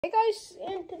Hey guys,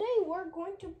 and today we're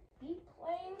going to be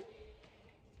playing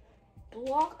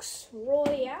Roblox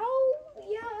Royale.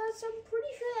 Yeah, I'm pretty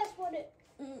sure that's what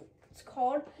it's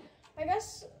called. I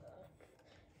guess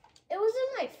it was in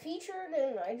my featured,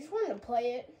 and I just wanted to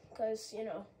play it because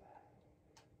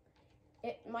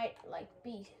it might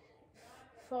be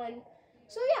fun.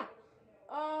 So yeah,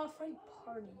 find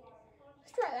party.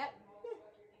 Let's try that.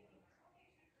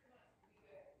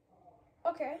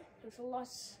 Okay, there's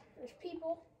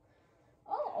people.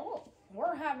 Oh,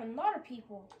 we're having a lot of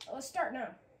people. Let's start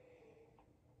now.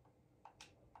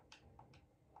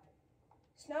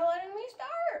 It's not letting me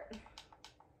start.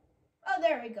 Oh,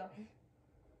 there we go.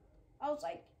 I was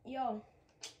like, yo,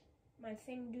 my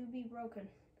thing do be broken.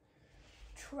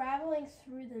 Traveling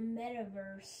through the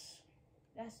metaverse.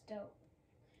 That's dope.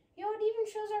 Yo, it even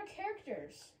shows our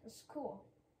characters. That's cool.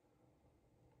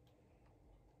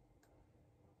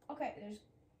 Okay, there's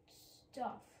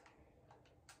stuff.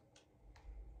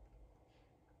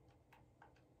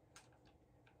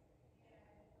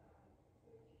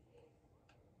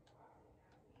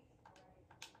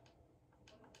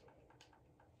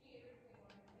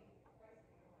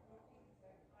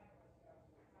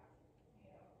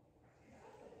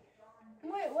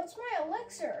 Wait, what's my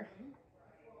elixir?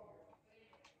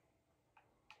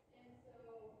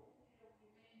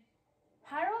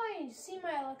 How do I see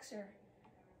my elixir?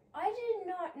 I did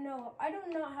not know. I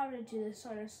don't know how to do this,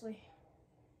 honestly.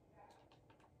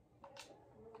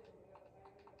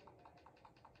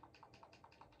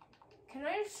 Can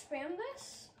I just spam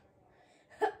this?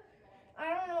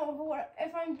 I don't know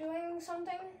if I'm doing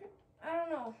something. I don't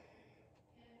know.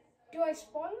 Do I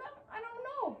spawn them? I don't know.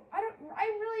 I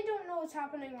really don't know what's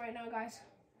happening right now, guys.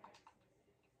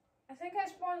 I think I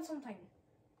spawned something.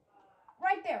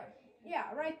 Right there.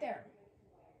 Yeah, right there.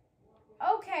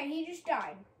 Okay, he just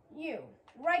died. You.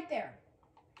 Right there.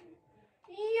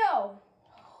 Yo.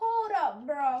 Hold up,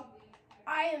 bro.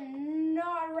 I am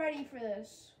not ready for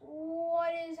this.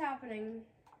 What is happening?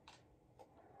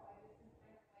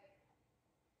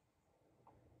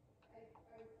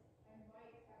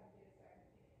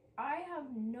 I have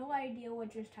no idea what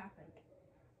just happened.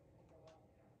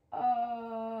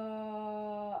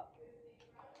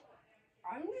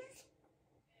 I'm just...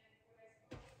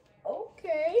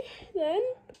 Okay, then.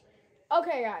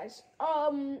 Okay, guys.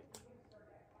 I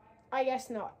guess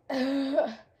not.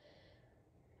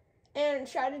 And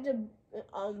shout out to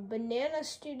Banana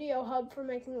Studio Hub for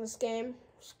making this game.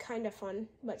 It's kind of fun,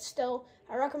 but still,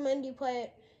 I recommend you play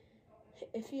it.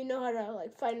 If you know how to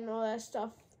fight and all that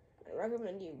stuff, I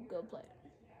recommend you go play it.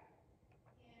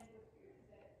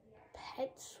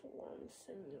 Pet Swarm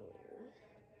Simulator.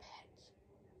 Pets.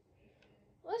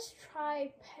 Let's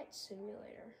try Pet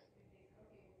Simulator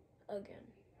again.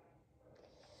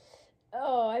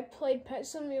 Oh, I played Pet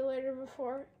Simulator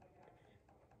before.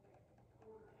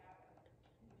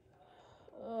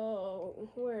 Oh,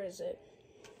 where is it?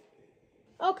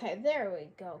 Okay, there we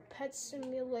go. Pet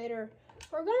Simulator.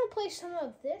 We're going to play some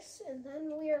of this, and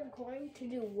then we are going to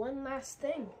do one last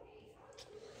thing.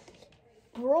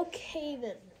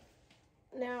 Brookhaven.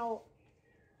 Now,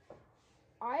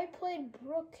 I played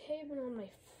Brookhaven on my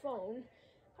phone.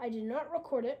 I did not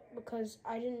record it because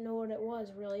I didn't know what it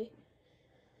was, really.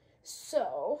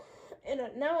 So, and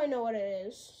now I know what it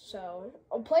is, so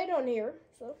I'll play it on here.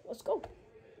 So, let's go.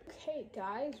 Okay,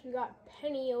 guys, we got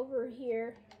Penny over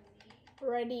here,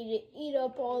 ready to eat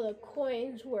up all the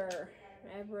coins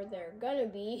wherever they're gonna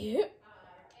be.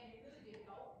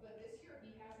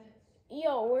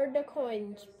 Yo, where'd the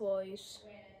coins, boys?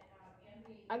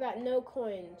 I got no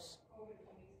coins.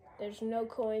 There's no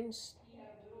coins.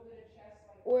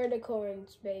 Where are the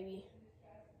coins, baby?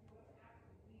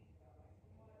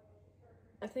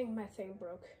 I think my thing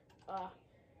broke.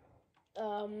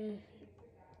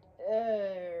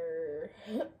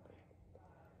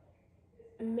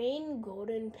 Main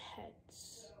golden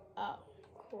pets. Oh,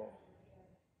 cool.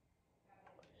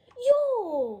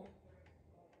 Yo!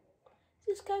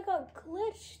 This guy got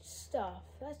glitched stuff.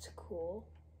 That's cool.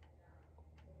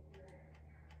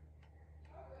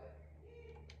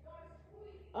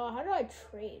 How do I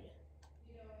trade?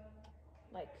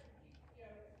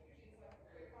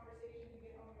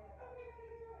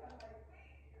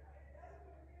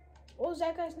 What was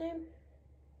that guy's name?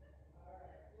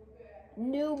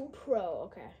 Noob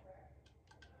Pro, okay.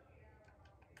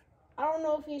 I don't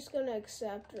know if he's gonna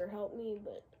accept or help me,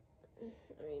 but I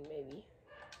mean, maybe.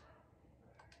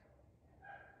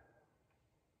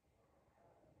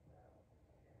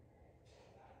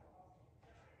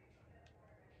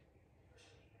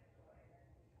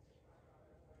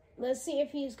 Let's see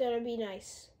if he's gonna be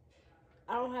nice.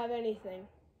 I don't have anything.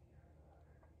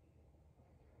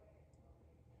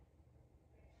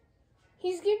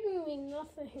 He's giving me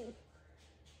nothing.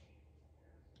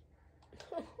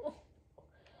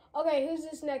 Okay, who's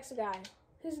this next guy?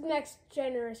 Who's the next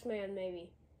generous man,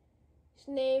 maybe? His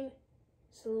name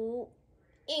is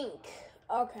Ink.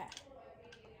 Okay.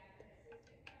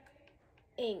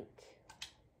 Ink.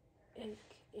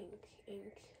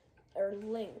 Or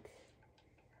Link.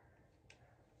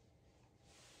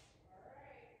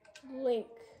 Link.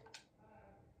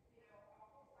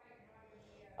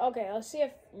 Okay, let's see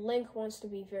if Link wants to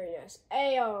be very nice.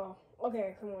 Ayo.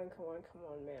 Okay, come on,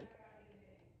 man.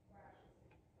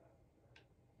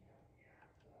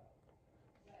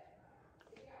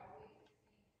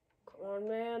 Come on,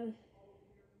 man.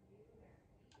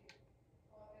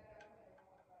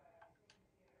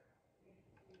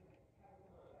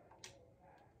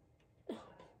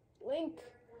 Link.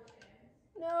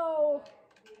 No.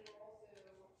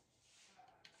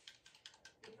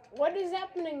 What is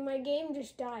happening? My game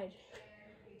just died.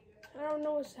 I don't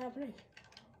know what's happening.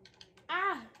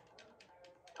 Ah!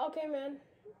 Okay, man.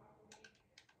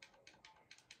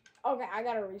 Okay, I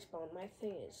gotta respawn. My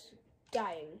thing is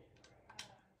dying.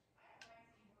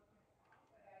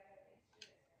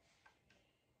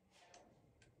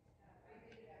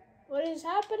 What is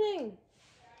happening?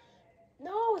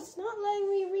 No, it's not letting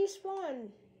me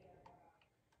respawn.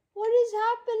 What is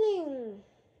happening?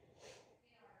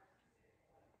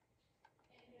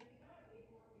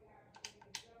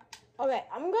 Okay,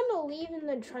 I'm gonna leave and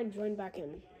then try to join back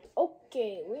in.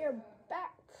 Okay, we are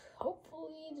back.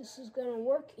 Hopefully this is gonna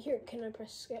work. Here, can I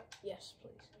press skip? Yes,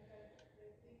 please.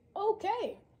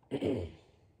 Okay.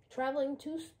 Traveling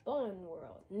to Spawn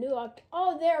World. New up.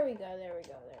 Oh, there we go.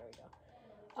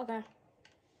 Okay.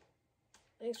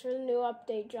 Thanks for the new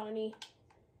update, Johnny.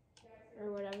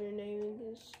 Or whatever your name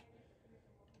is.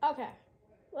 Okay.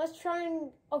 Let's try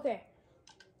and... Okay.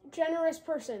 Generous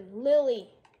person.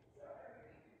 Lily.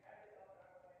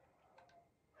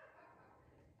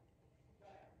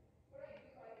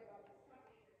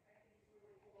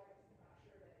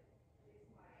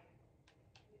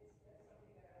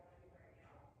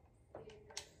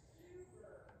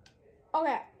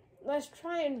 Okay. Let's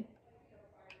try and...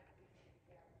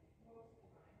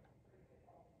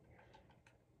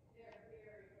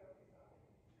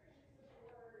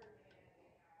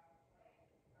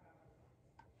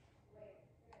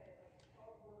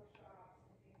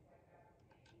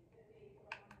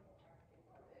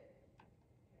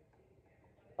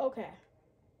 Okay.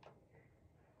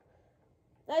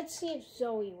 Let's see if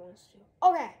Zoe wants to.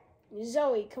 Okay.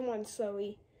 Zoe, come on,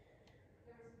 Zoe.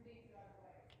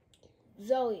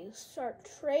 Zoe, start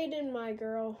trading, my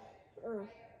girl. Or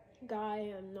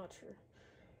guy, I'm not sure.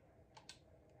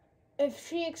 If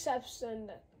she accepts,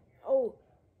 then... Oh,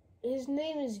 his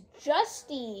name is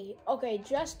Justy. Okay,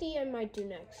 Justy I might do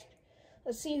next.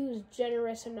 Let's see who's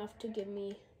generous enough to give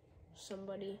me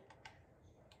somebody.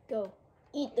 Go.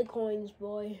 Eat the coins,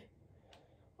 boy.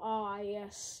 Ah,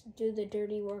 yes. Do the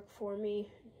dirty work for me.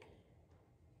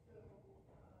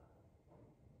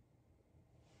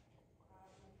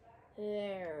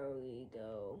 There we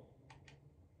go.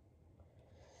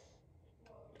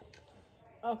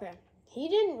 Okay. He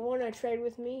didn't want to trade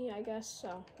with me, I guess,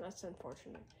 so that's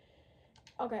unfortunate.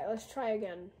 Okay, let's try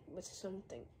again with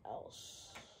something else.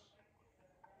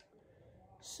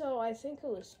 So I think it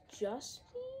was Justy.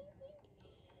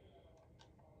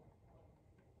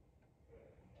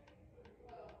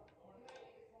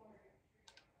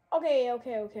 Okay.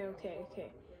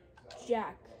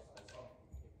 Jack.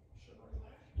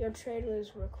 Your trade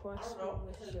was requested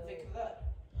with Zoe.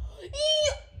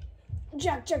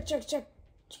 Jack.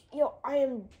 Yo, I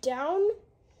am down.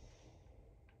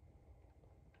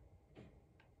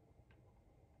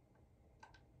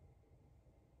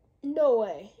 No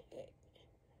way.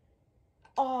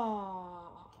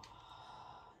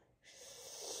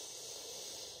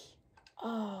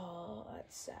 Oh,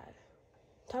 that's sad.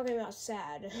 Talking about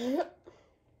sad.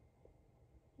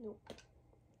 Nope.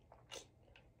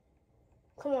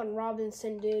 Come on,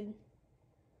 Robinson, dude.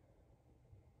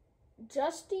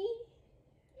 Justy?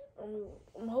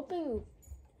 I'm hoping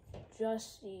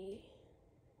Justy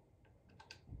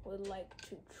would like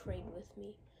to trade with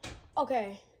me.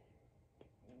 Okay.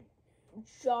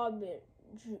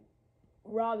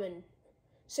 Robin.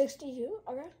 62?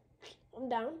 Okay. I'm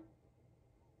down.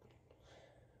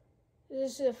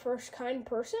 Is this the first kind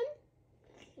person?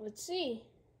 Let's see.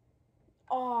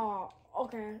 Oh,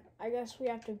 okay. I guess we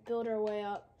have to build our way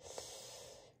up.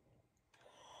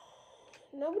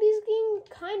 Nobody's being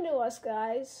kind to us,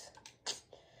 guys.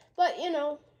 But, you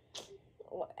know,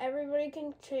 everybody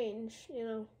can change, you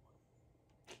know.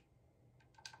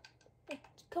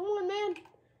 Come on, man.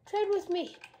 Trade with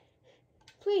me.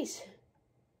 Please.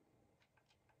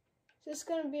 This is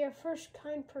gonna be our first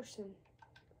kind person.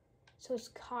 So it's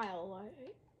Kyle,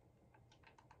 right?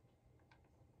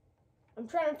 I'm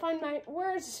trying to find my,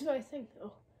 where is my thing?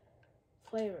 Oh,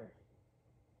 flavor.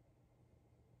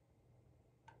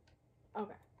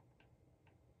 Okay.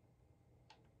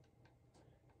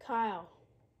 Kyle,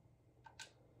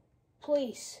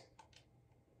 please.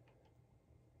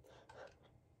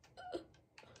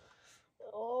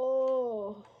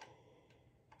 Oh,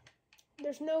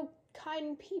 there's no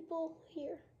kind people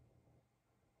here.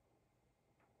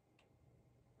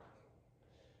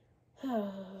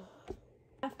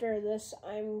 After this,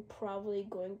 I'm probably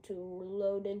going to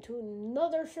load into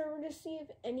another server to see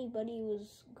if anybody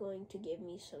was going to give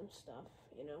me some stuff,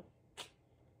 you know.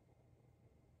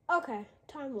 Okay,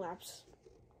 time lapse.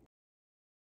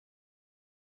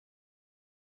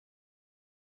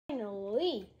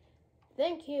 Finally,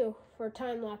 thank you for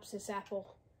time lapses,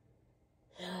 Apple.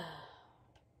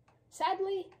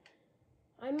 Sadly,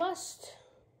 I must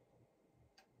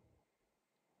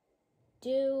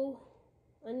do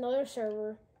another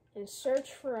server and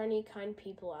search for any kind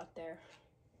people out there.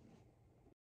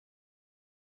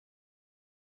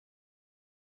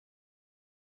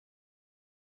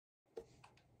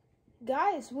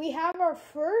 Guys, we have our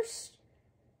first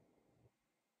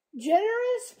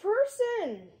generous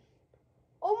person.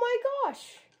 Oh my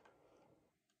gosh.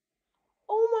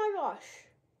 Oh my gosh.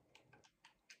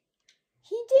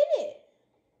 He did it.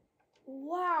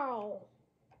 Wow.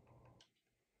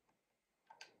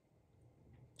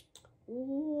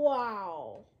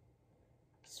 Wow.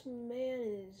 This man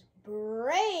is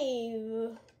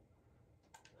brave.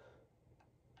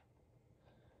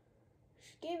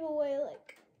 She gave away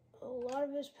like a lot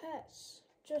of his pets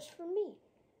just for me.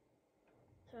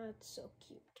 That's so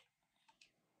cute.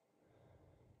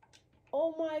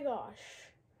 Oh my gosh.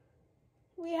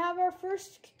 We have our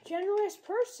first generous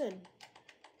person.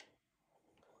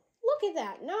 Look at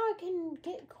that. Now I can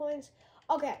get coins.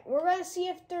 Okay, we're going to see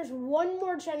if there's one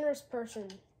more generous person.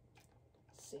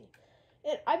 Let's see.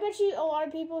 And I bet you a lot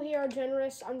of people here are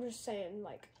generous. I'm just saying,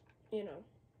 like, you know.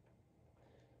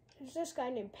 There's this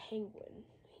guy named Penguin.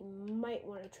 He might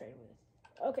want to trade with.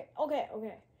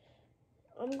 Okay.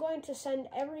 I'm going to send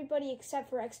everybody except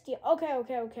for XD.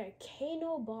 Okay.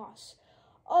 Kano Boss.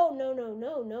 Oh, no.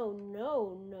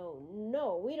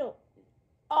 We don't.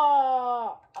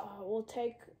 We'll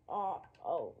take,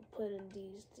 put in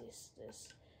this,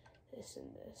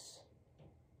 and this.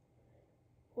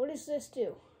 What does this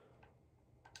do?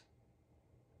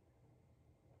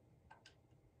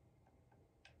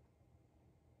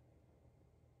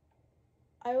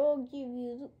 I will give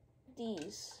you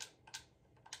these.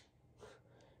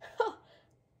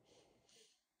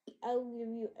 I will give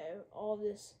you all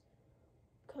this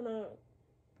kind of.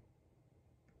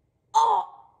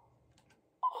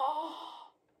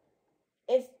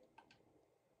 If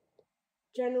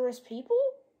generous people?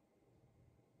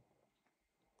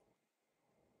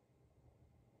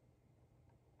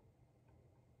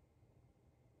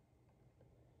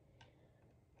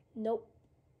 Nope.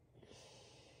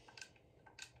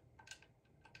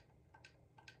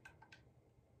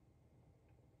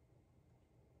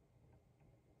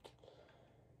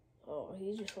 Oh,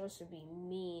 he just wants to be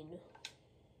mean.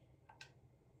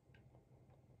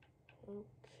 Okay.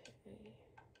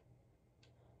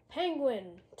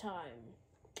 Penguin time.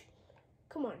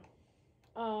 Come on.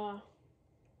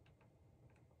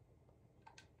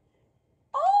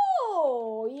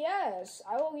 Oh, yes.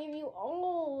 I will give you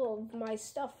all of my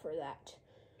stuff for that.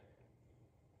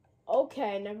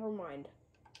 Okay, never mind.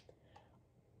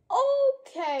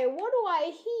 Okay, what do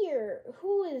I hear?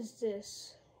 Who is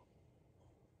this?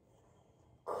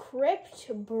 Crypt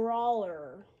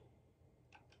Brawler.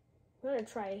 I'm gonna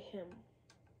try him.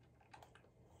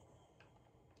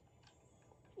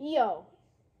 Yo,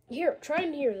 here, try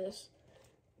and hear this.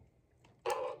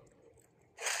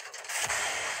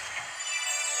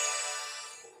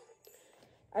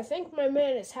 I think my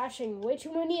man is hatching way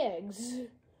too many eggs.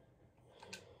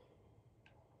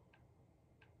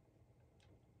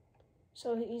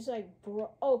 So he's like,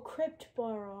 Crypt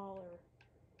Brawler.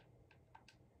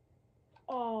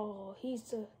 Oh, he's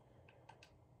the...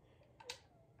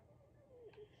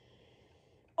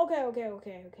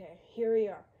 Okay. Here we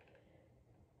are.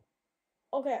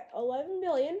 Okay, 11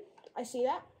 billion. I see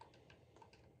that.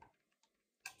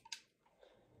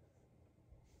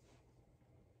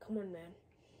 Come on, man.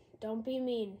 Don't be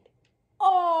mean.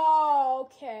 Oh,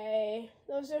 okay.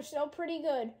 Those are still pretty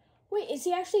good. Wait, is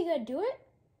he actually gonna do it?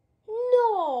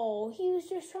 No, he was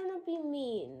just trying to be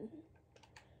mean.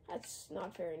 That's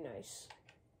not very nice.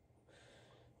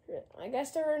 I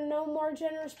guess there are no more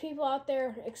generous people out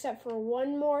there except for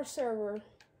one more server.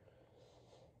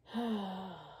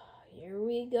 Here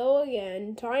we go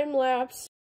again. Time lapse.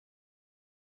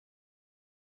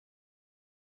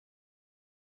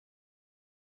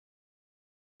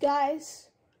 Guys,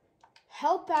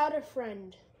 help out a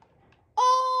friend.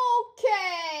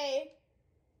 Okay.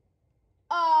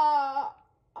 I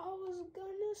was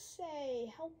gonna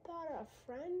say help out a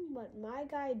friend, but my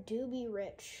guy do be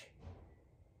rich.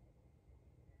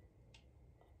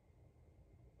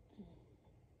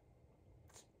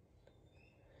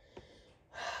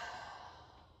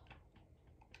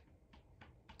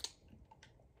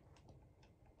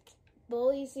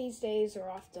 Bullies these days are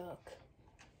off the hook.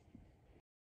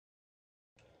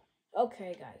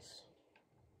 Okay, guys.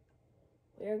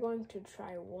 We are going to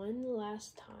try one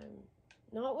last time.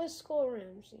 Not with Skull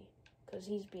Ramsey, because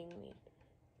he's being mean.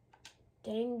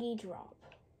 Dangy drop.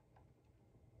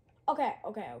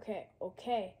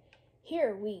 Okay.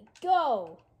 Here we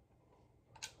go.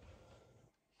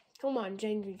 Come on,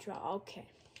 Dangy drop. Okay.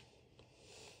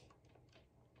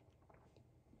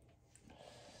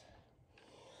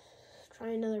 Try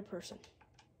another person.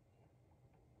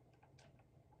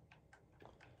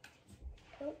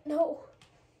 Oh, no.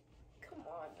 Come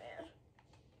on, man.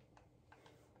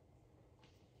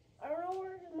 I don't know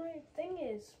where my thing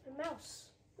is. My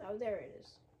mouse. Oh, there it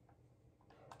is.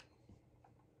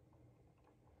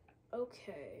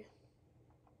 Okay.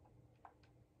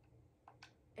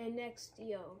 And next,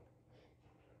 yo.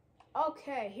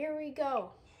 Okay, here we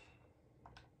go.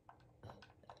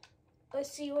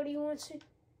 Let's see what he wants to...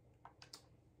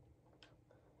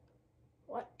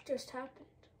 What just happened?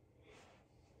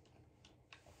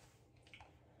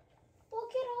 Look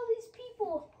at all these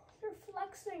people. They're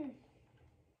flexing.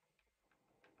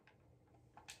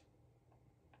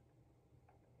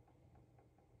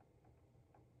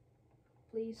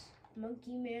 Please,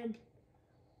 monkey man.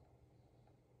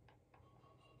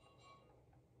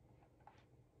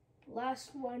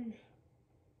 Last one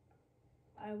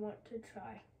I want to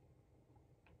try.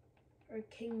 Or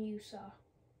King Yusa.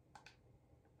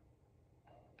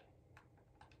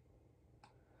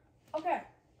 Okay.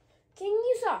 King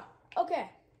Yusa. Okay.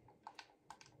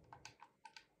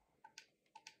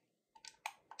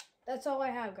 That's all I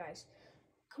have, guys.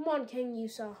 Come on, King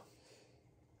Yusa.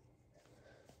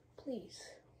 Please.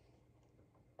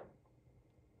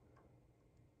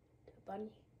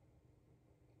 Bunny.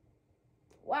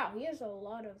 Wow, he has a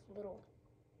lot of little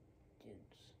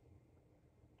dudes.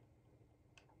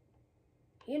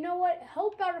 You know what?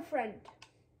 Help out a friend.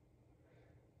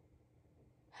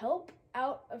 Help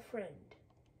out a friend.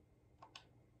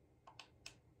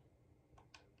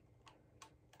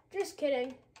 Just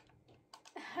kidding.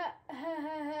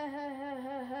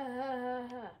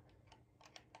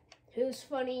 Who's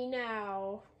funny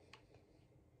now?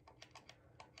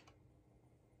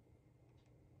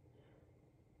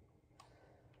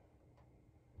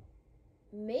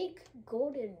 Make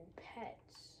golden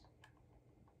pets.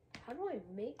 How do I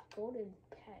make golden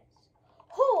pets?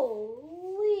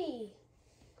 Holy!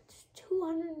 It's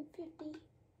 250.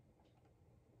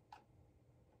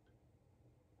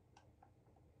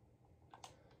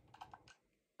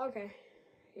 Okay.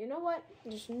 You know what?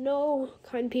 There's no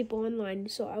kind people online,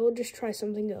 so I will just try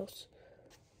something else.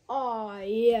 Ah,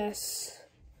 yes.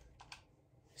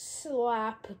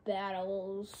 Slap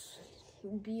battles.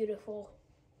 Beautiful.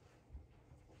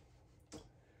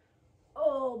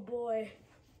 Oh boy.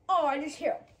 Oh, I just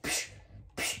hear psh,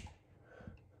 psh.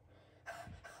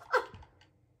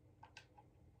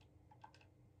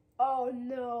 Oh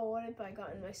no, what have I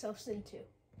gotten myself into?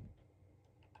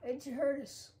 I just heard a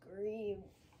scream.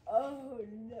 Oh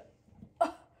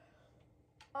no.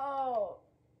 Oh.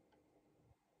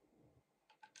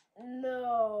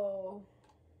 No.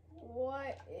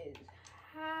 What is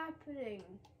happening?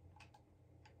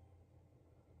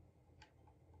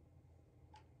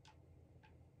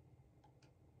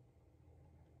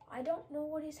 I don't know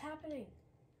what is happening.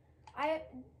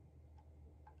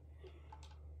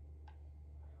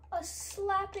 A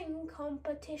slapping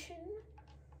competition?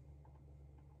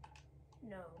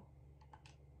 No.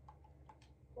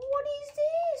 What is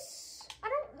this? I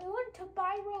don't want to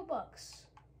buy Robux.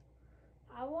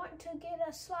 I want to get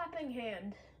a slapping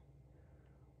hand.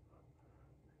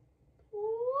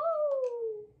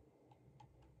 Woo!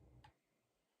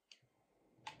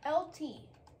 LT.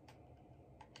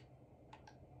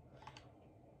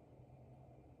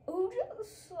 Who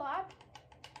just slapped?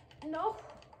 No.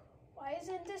 Why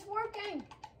isn't this working?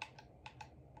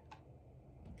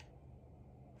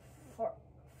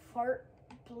 Fart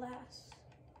blast.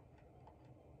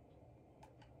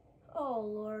 Oh,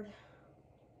 Lord.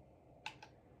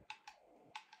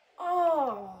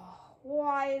 Oh,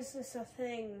 why is this a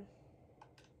thing?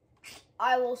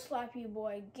 I will slap you,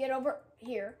 boy. Get over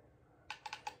here.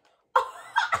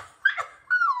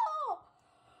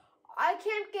 I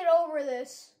can't get over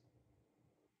this.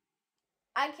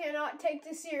 I cannot take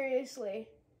this seriously.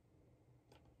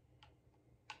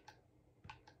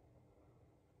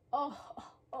 Oh.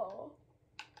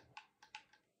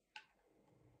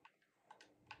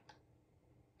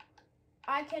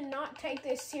 I cannot take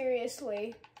this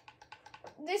seriously.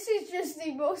 This is just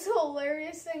the most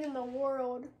hilarious thing in the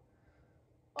world.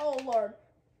 Oh, Lord.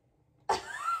 Get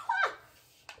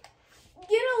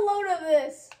a load of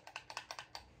this.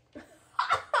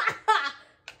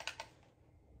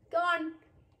 Gone.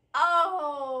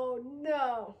 Oh,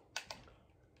 no.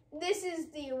 This is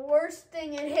the worst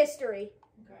thing in history.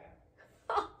 Okay.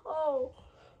 Oh.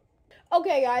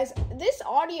 Okay, guys. This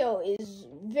audio is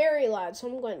very loud, so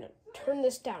I'm going to turn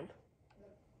this down.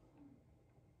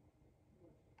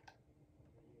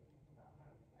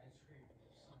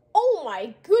 Oh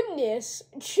my goodness.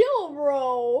 Chill,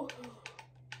 bro.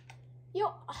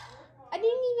 Yo, I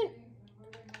didn't even...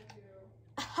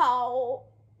 How?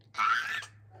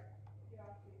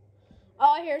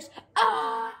 Oh, here's...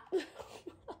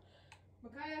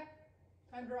 Micaiah,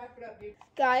 time to wrap it up, dude.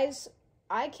 Guys,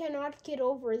 I cannot get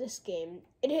over this game.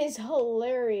 It is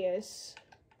hilarious.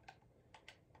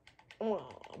 Oh,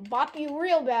 bop you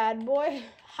real bad, boy.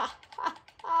 Ha, ha,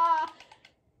 ha.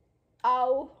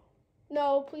 Ow.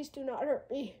 No, please do not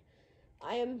hurt me.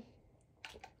 I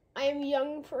am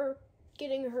young for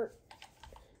getting hurt.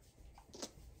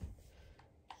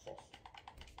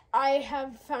 I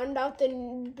have found out the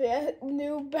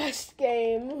new best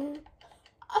game.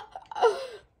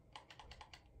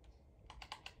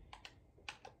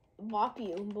 Bop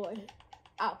you, boy.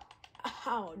 Ow.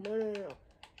 Ow. No.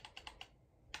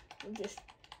 Just...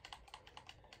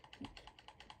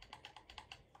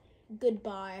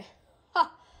 Goodbye.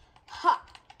 Ha. Ha.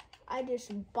 I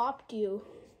just bopped you.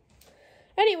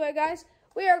 Anyway, guys,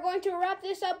 we are going to wrap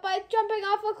this up by jumping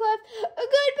off a cliff.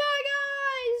 Goodbye,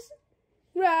 guys!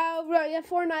 Right, yeah,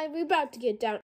 Fortnite, we're about to get down.